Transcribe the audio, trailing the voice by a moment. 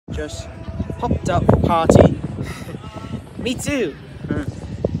Just popped up party. Me too.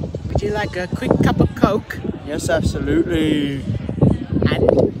 Would you like a quick cup of Coke? Yes, absolutely.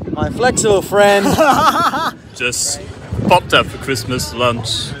 And My flexible friend. Just popped up for Christmas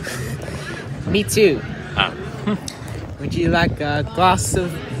lunch. me too. Ah, Would you like a glass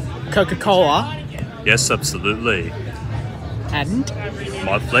of Coca-Cola? yes, absolutely. And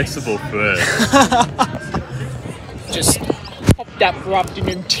My flexible friend. just popped up for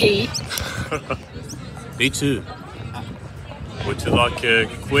afternoon tea. Me too. Would you like a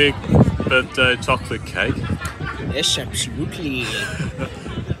quick birthday chocolate cake? Yes, absolutely.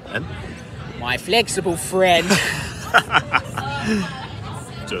 And My flexible friend.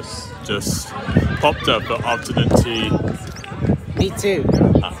 just popped up for afternoon tea. Me too.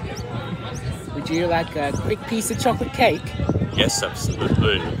 Ah, Would you like a quick piece of chocolate cake? yes,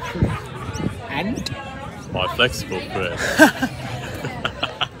 absolutely. And My flexible friend.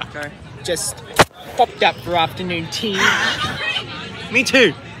 Okay. just popped up for afternoon tea. Me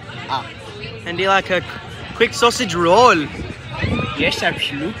too. Ah. And do you like a quick sausage roll? Yes,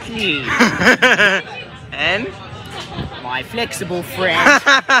 absolutely. And My flexible friend.